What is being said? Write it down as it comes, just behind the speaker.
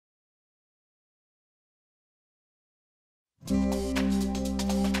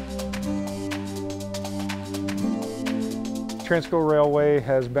Transco Railway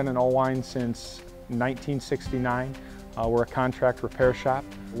has been in Oelwein since 1969. We're a contract repair shop.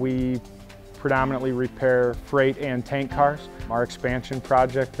 We predominantly repair freight and tank cars. Our expansion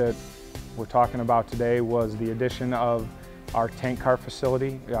project that we're talking about today was the addition of our tank car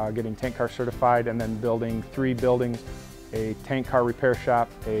facility, getting tank car certified, and then building 3 buildings, a tank car repair shop,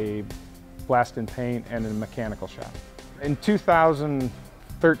 a blast and paint, and a mechanical shop. In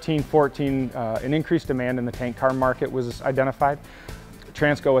 2013-14, an increased demand in the tank car market was identified.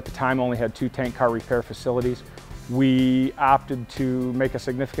 Transco at the time only had 2 tank car repair facilities. We opted to make a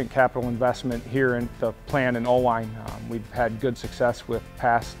significant capital investment here in the plant in Oelwein. We've had good success with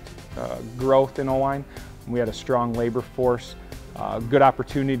past growth in Oelwein. We had a strong labor force, good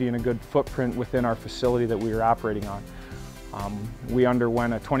opportunity and a good footprint within our facility that we were operating on. We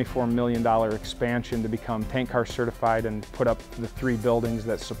underwent a $24 million expansion to become tank car certified and put up the 3 buildings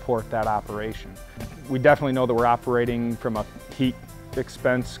that support that operation. We definitely know that we're operating from a heat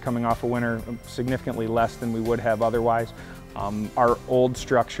expense coming off of winter significantly less than we would have otherwise. Our old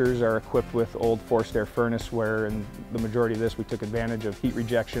structures are equipped with old forced air furnace where in the majority of this we took advantage of heat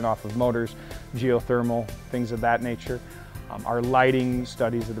rejection off of motors, geothermal, things of that nature. Our lighting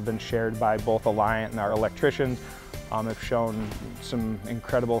studies that have been shared by both Alliant and our electricians have shown some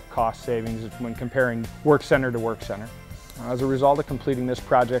incredible cost savings when comparing work center to work center. As a result of completing this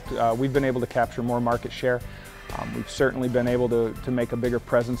project, we've been able to capture more market share. We've certainly been able to make a bigger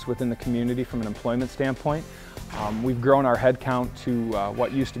presence within the community from an employment standpoint. We've grown our headcount to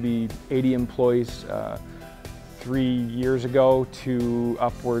what used to be 80 employees 3 years ago to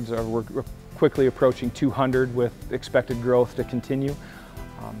upwards of, we're quickly approaching 200 with expected growth to continue.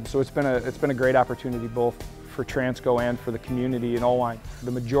 So it's been a great opportunity both for Transco and for the community in Oelwein.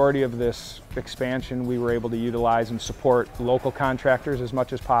 The majority of this expansion we were able to utilize and support local contractors as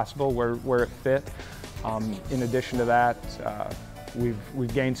much as possible where it fit. In addition to that,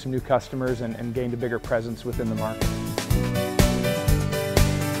 we've gained some new customers and gained a bigger presence within the market.